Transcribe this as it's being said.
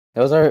It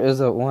was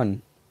a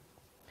one.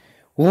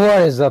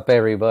 What is up,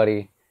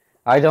 everybody?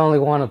 I only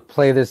want to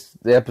play this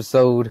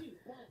episode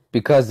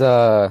because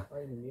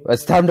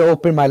it's time to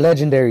open my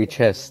legendary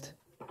chest.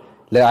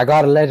 I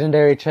got a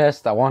legendary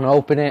chest. I want to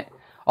open it.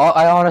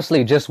 I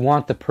honestly just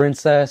want the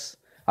princess.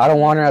 I don't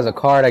want her as a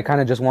card. I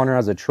kind of just want her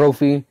as a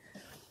trophy.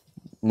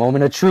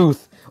 Moment of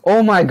truth.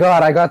 Oh my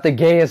god, I got the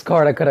gayest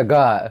card I could have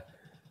got.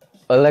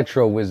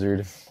 Electro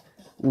Wizard.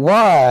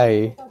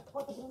 Why?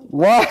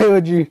 Why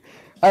would you?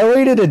 I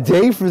waited a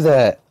day for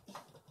that.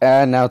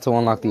 And now to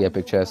unlock the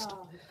epic chest.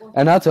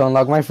 And now to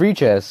unlock my free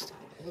chest.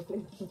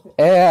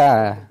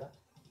 Yeah.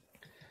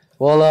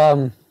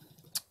 Well,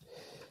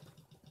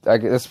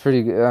 that's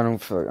pretty good. I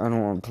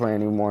don't want to play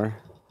anymore.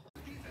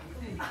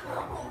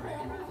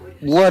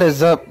 What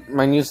is up,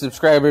 my new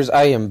subscribers?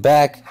 I am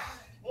back.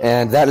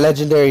 And that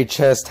legendary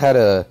chest had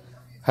a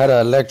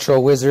Electro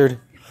Wizard.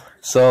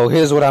 So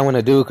here's what I'm going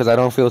to do because I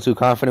don't feel too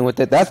confident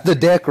with it. That's the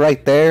deck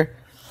right there.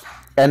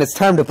 And it's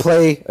time to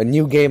play a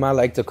new game I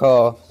like to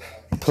call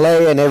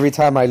Play, and every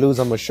time I lose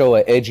I'm going to show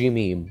an edgy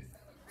meme.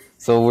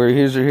 So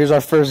here's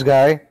our first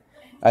guy.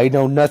 I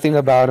know nothing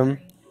about him.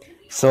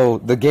 So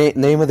the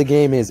name of the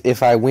game is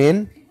if I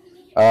win,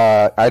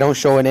 I don't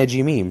show an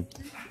edgy meme.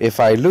 If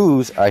I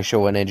lose, I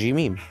show an edgy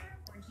meme.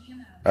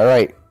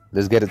 Alright,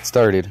 let's get it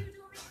started.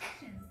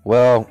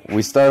 Well,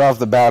 we start off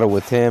the battle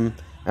with him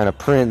and a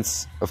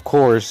prince, of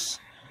course,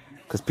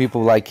 because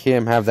people like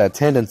him have that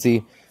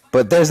tendency.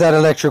 But there's that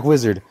electric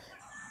wizard.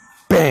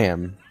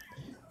 Bam!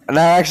 And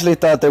I actually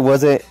thought there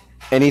wasn't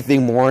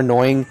anything more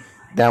annoying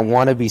than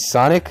wannabe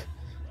Sonic.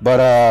 But,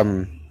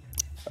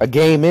 a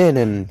game in,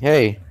 and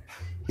hey,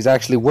 he's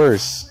actually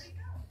worse.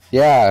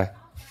 Yeah,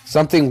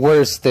 something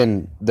worse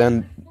than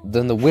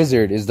the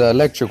wizard is the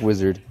electric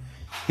wizard.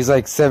 He's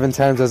like 7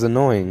 times as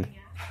annoying.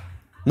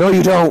 No,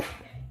 you don't!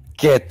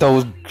 Get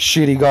those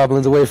shitty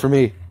goblins away from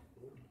me!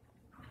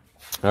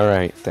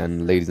 Alright,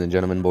 then, ladies and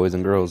gentlemen, boys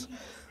and girls.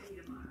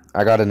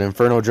 I got an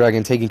Inferno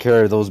Dragon taking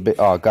care of those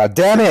oh, god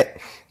damn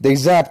it! They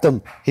zapped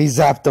them! He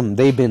zapped them!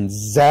 They've been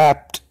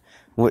zapped!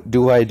 What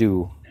do I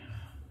do?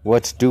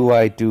 What do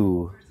I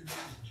do?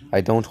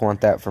 I don't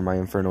want that for my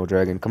Inferno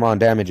Dragon. Come on,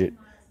 damage it.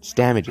 Just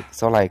damage it.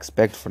 That's all I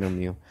expect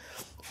from you.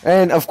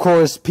 And, of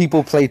course,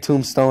 people play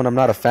Tombstone. I'm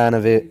not a fan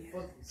of it.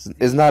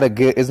 It's not a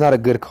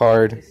good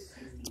card.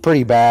 It's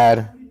pretty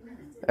bad.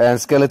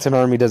 And Skeleton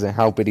Army doesn't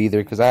help it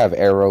either, because I have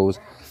arrows.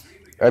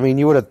 I mean,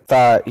 you would have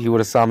thought he would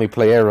have saw me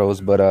play arrows,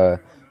 but I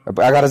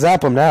gotta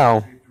zap him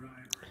now.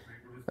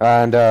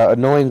 And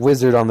annoying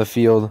wizard on the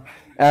field.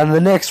 And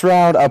the next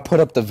round, I'll put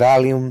up the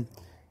volume.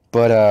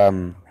 But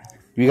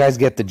you guys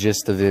get the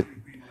gist of it.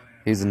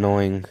 He's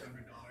annoying.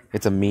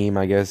 It's a meme,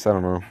 I guess. I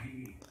don't know.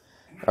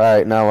 All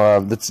right, now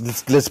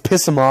let's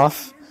piss him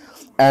off.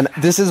 And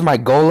this is my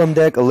golem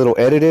deck, a little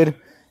edited.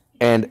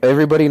 And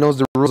everybody knows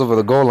the rules of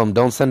the golem.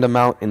 Don't send him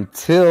out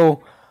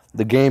until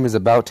the game is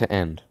about to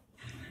end.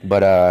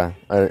 But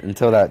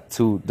until that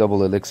 2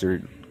 double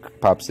elixir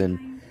pops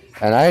in.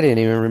 And I didn't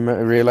even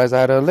realize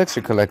I had an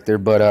elixir collector.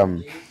 But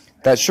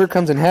that sure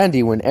comes in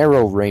handy when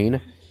arrow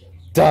rain.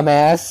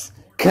 Dumbass.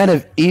 Kind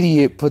of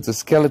idiot puts a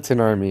skeleton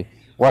army.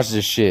 Watch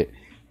this shit.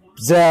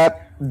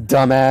 Zap.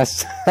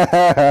 Dumbass.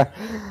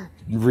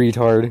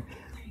 Retard.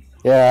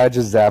 Yeah, I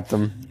just zapped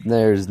him.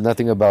 There's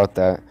nothing about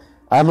that.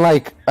 I'm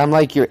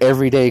like your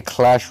everyday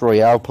Clash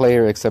Royale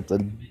player, except a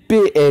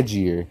bit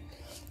edgier.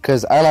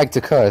 Cause I like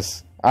to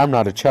cuss. I'm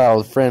not a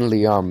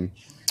child-friendly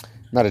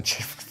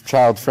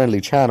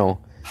child-friendly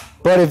channel.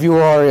 But if you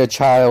are a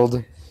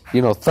child,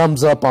 you know,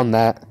 thumbs up on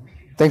that.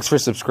 Thanks for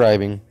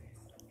subscribing.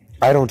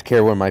 I don't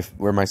care where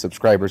my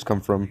subscribers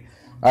come from.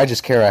 I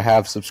just care I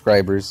have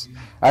subscribers.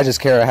 I just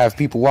care I have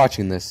people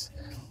watching this.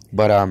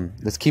 But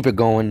let's keep it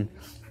going.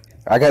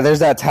 There's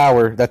that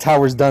tower. That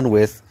tower's done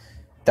with.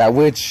 That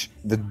witch,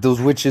 those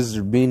witches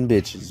are being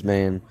bitches,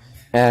 man.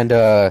 And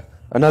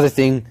another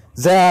thing,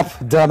 zap,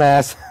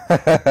 dumbass.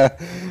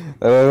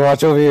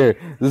 Watch over here,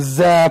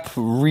 zap,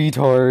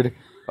 retard.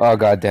 Oh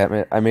god damn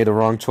it, I made a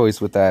wrong choice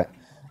with that.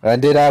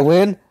 And did I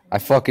win? I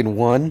fucking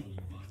won.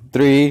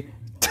 3,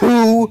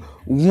 2,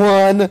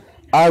 1.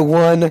 I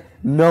won.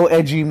 No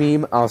edgy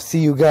meme. I'll see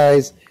you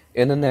guys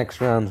in the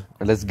next round.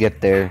 And let's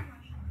get there.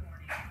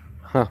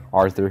 Huh,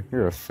 Arthur,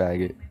 you're a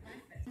faggot.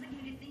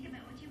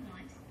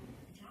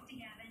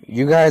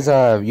 You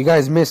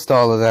guys missed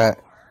all of that.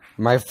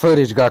 My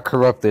footage got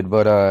corrupted,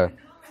 but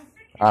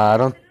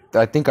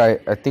I think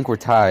we're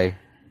tied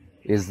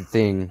is the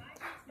thing.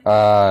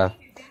 I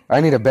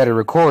need a better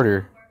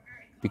recorder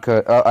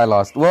because I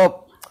lost.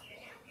 Well,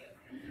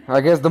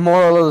 I guess the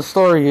moral of the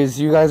story is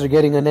you guys are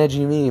getting an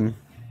edgy meme.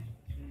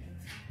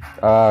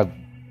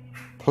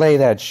 Play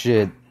that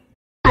shit.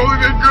 Girls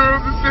and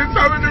shit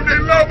telling them they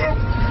love them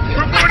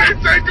before they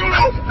take them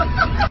off.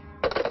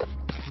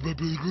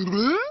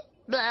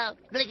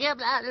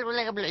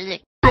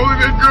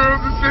 Rolling in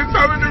girls and shit,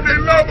 telling them they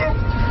love them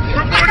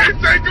before they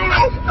take them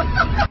off.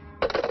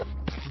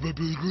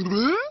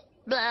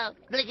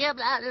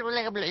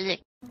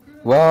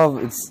 Well,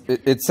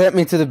 it sent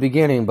me to the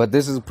beginning, but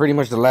this is pretty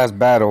much the last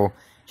battle.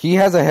 He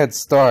has a head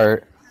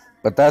start,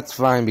 But that's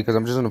fine because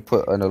I'm just gonna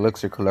put an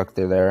elixir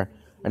collector there.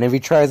 And if he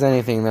tries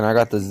anything, then I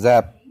got the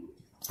zap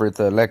for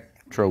the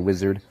electro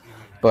wizard.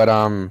 But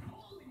I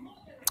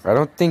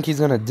don't think he's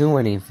gonna do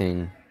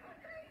anything.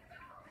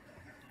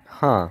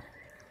 Huh.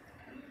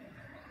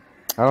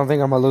 I don't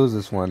think I'm gonna lose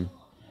this one.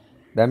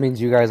 That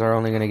means you guys are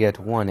only gonna get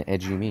one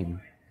edgy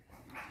meme.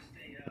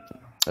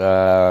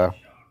 Is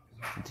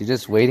he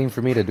just waiting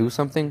for me to do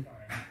something?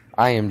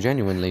 I am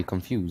genuinely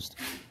confused.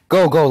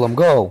 Go, Golem,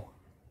 go!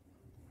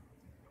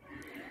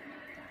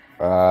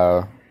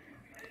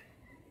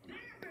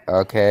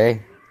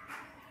 Okay.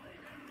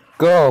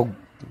 Go!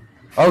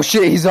 Oh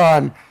shit, he's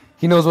on!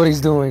 He knows what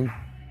he's doing.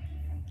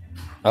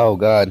 Oh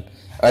god.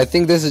 I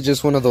think this is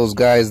just one of those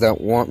guys that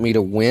want me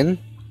to win.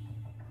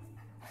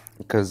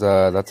 Because,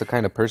 that's the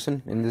kind of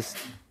person in this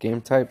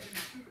game type.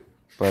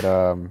 But,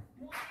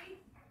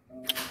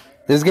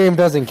 this game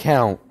doesn't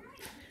count.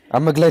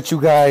 I'm gonna let you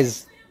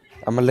guys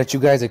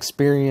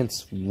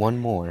experience one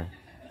more.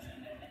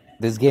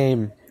 This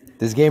game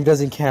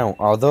doesn't count.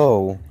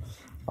 Although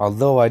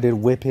I did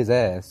whip his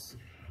ass.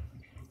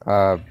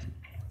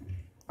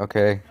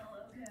 Okay.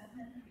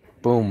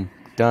 Boom.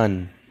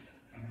 Done.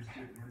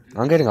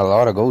 I'm getting a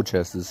lot of gold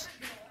chests.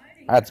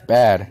 That's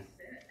bad.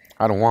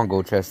 I don't want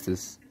gold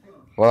chests.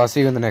 Well, I'll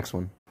see you in the next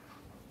one.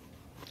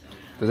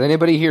 Does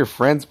anybody hear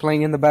friends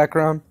playing in the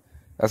background?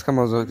 That's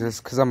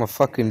because I'm a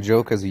fucking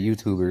joke as a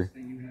YouTuber.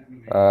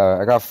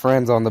 I got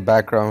friends on the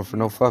background for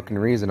no fucking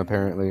reason,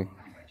 apparently.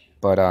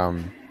 But,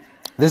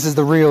 this is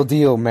the real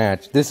deal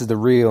match. This is the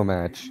real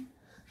match.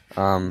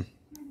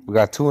 We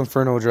got 2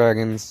 Inferno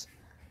Dragons.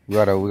 We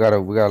got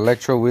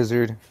Electro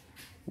Wizard.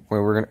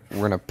 We're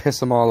gonna piss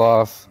them all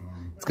off.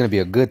 It's gonna be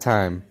a good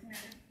time.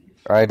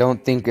 I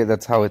don't think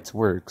that's how it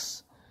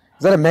works.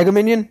 Is that a Mega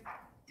Minion?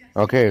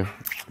 Okay,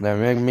 the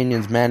Mega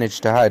Minions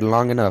managed to hide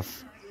long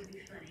enough.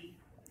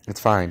 It's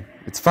fine.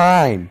 It's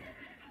fine.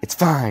 It's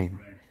fine.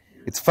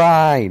 It's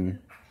fine.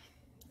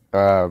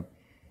 Duh.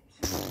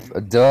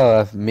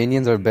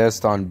 Minions are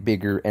best on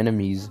bigger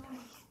enemies.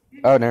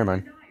 Oh, never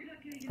mind.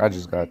 I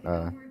just got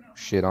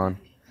shit on.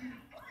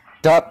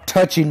 Stop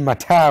touching my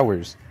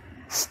towers.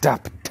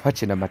 Stop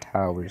touching my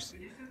towers.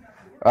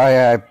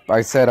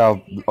 I said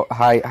I'll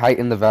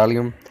heighten the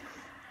volume.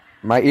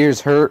 My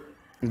ears hurt.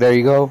 There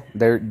you go.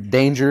 They're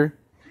danger.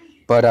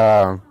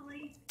 But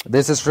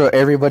this is for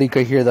everybody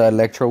could hear the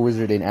Electro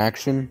Wizard in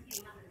action.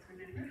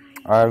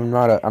 I'm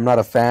not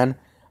a fan.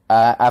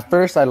 At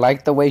first I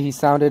liked the way he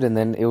sounded, and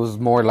then it was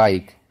more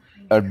like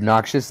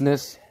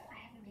obnoxiousness.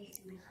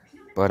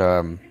 But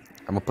I'm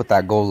gonna put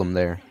that golem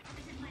there.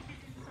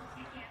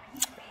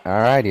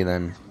 Alrighty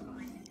then.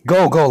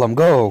 Go, Golem,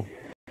 go!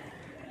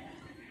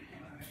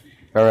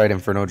 Alright,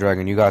 Inferno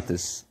Dragon, you got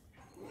this.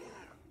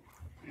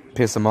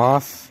 Piss them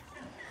off.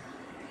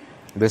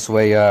 This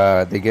way,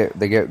 they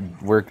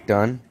get work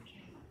done.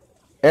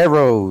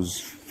 Arrows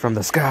from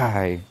the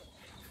sky.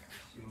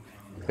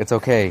 It's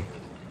okay.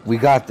 We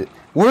got this.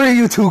 Where are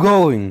you two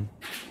going?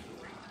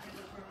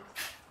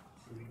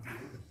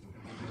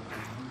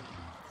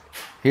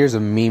 Here's a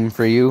meme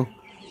for you.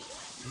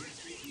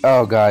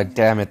 Oh god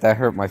damn it, that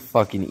hurt my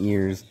fucking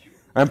ears.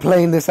 I'm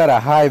playing this at a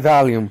high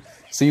volume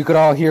so you could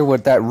all hear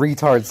what that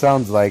retard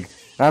sounds like.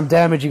 I'm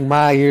damaging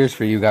my ears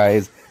for you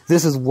guys.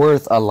 This is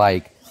worth a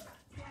like.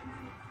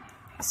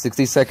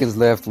 60 seconds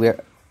left. We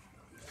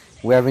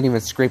haven't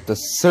even scraped the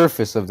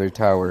surface of their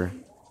tower.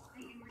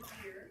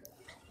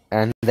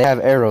 And they have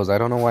arrows. I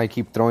don't know why I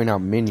keep throwing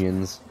out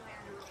minions.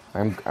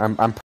 I'm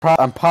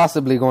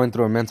possibly going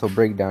through a mental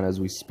breakdown as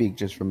we speak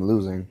just from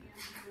losing.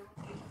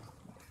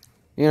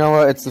 You know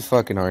what? It's the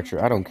fucking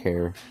archer. I don't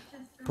care.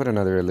 Put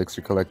another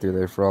elixir collector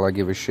there for all I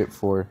give a shit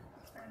for.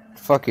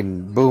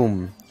 Fucking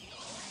boom.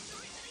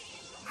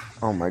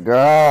 Oh my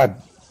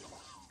god.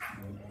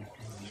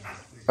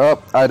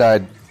 Oh, I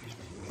died.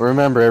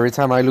 Remember, every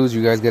time I lose,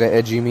 you guys get an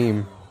edgy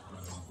meme.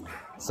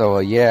 So,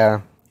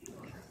 yeah.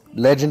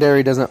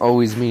 Legendary doesn't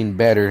always mean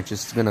better.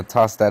 Just gonna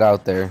toss that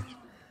out there.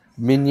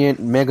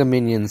 Mega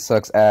Minion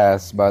sucks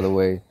ass, by the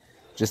way.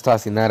 Just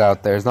tossing that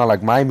out there. It's not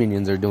like my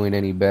minions are doing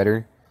any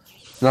better.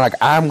 It's not like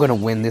I'm gonna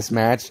win this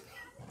match.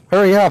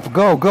 Hurry up!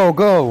 Go, go,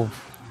 go!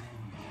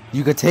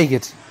 You could take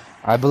it.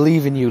 I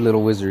believe in you,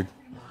 little wizard.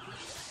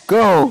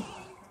 Go!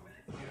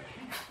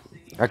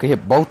 I could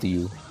hit both of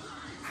you.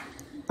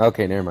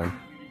 Okay, never mind.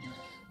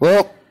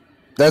 Well,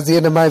 that's the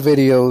end of my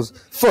videos.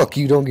 Fuck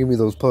you, don't give me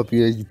those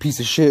puppies, you piece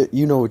of shit.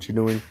 You know what you're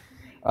doing.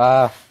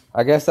 I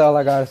guess all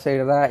I gotta say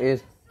to that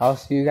is, I'll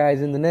see you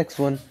guys in the next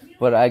one.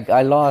 But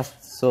I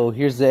lost, so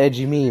here's the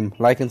edgy meme.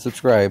 Like and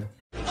subscribe.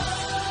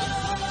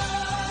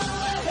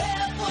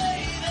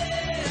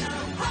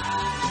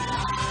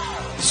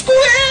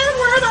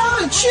 Squidward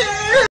on a chair.